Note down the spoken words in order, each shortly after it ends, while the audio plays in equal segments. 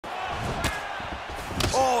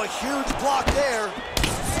Oh, a huge block there.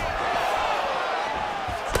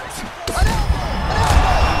 An elbow!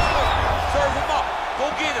 Serve him up. Go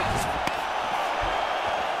get him.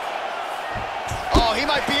 Oh, he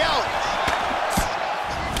might be out.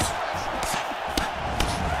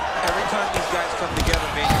 Every time these guys come together,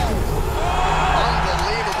 man.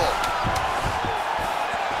 Unbelievable.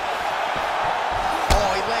 Oh,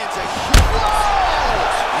 he lands a huge... Whoa!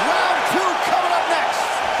 Round 2 coming up next.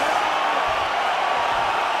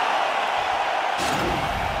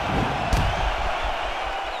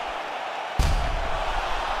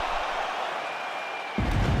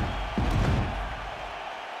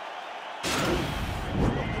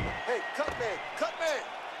 Hey, cut man, cut man.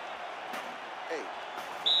 Hey.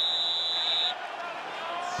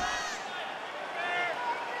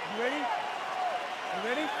 You ready? You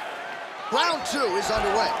ready? Round 2 is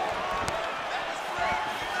underway.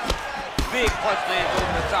 Big punch lands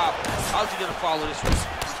over the top. How's he gonna follow this one?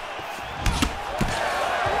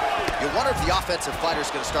 You wonder if the offensive fighter is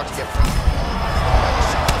going to start to get fight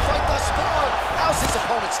thus far. How's his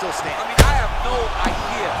opponent still standing? I mean, I have no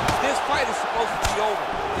idea. This fight is supposed to be over.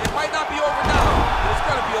 It might not be over now, but it's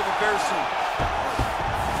gonna be over very soon.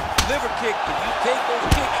 Liver kick, if you take those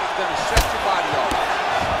kicks, it's gonna shut your body off.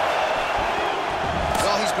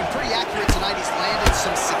 Well, he's been pretty accurate tonight. He's landed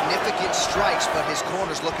some significant strikes, but his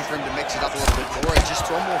corner's looking for him to mix it up a little bit more and just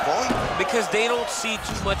throw more volume. Because they don't see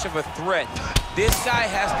too much of a threat. This guy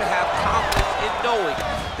has to have confidence in knowing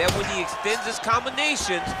that when he extends his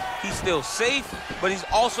combinations, he's still safe, but he's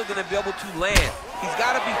also going to be able to land. He's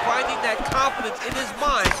got to be finding that confidence in his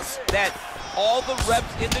mind that all the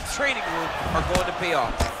reps in the training room are going to pay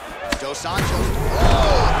off. Dos Anjos.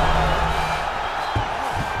 Oh!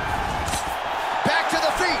 Back to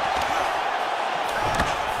the feet.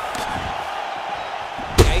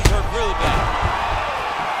 Yeah, he's hurt really bad.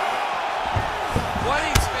 What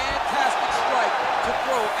a fantastic strike to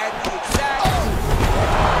throw at the exact...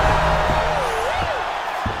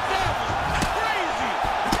 That was crazy!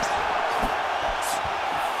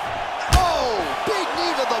 Oh, big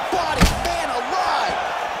knee to the body. Man alive.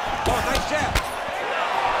 Oh, nice jab.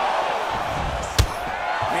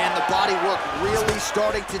 Man, the body work really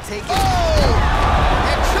starting to take it. Oh!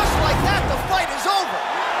 And just like that, the fight is over.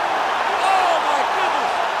 Oh, my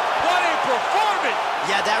goodness! What a performance!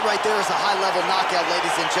 Yeah, that right there is a high-level knockout,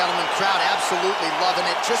 ladies and gentlemen. Crowd absolutely loving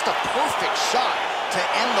it. Just a perfect shot to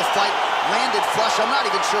end the fight. Landed flush. I'm not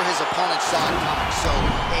even sure his opponent saw it coming. So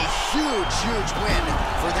a huge, huge win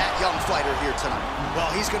for that young fighter here tonight. Well,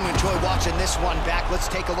 he's going to enjoy watching this one back. Let's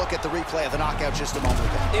take a look at the replay of the knockout just a moment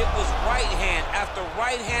ago. It was right hand after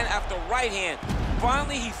right hand after right hand.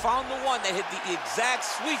 Finally, he found the one that hit the exact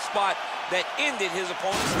sweet spot that ended his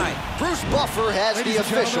opponent's night. Bruce Buffer has the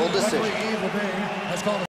official decision.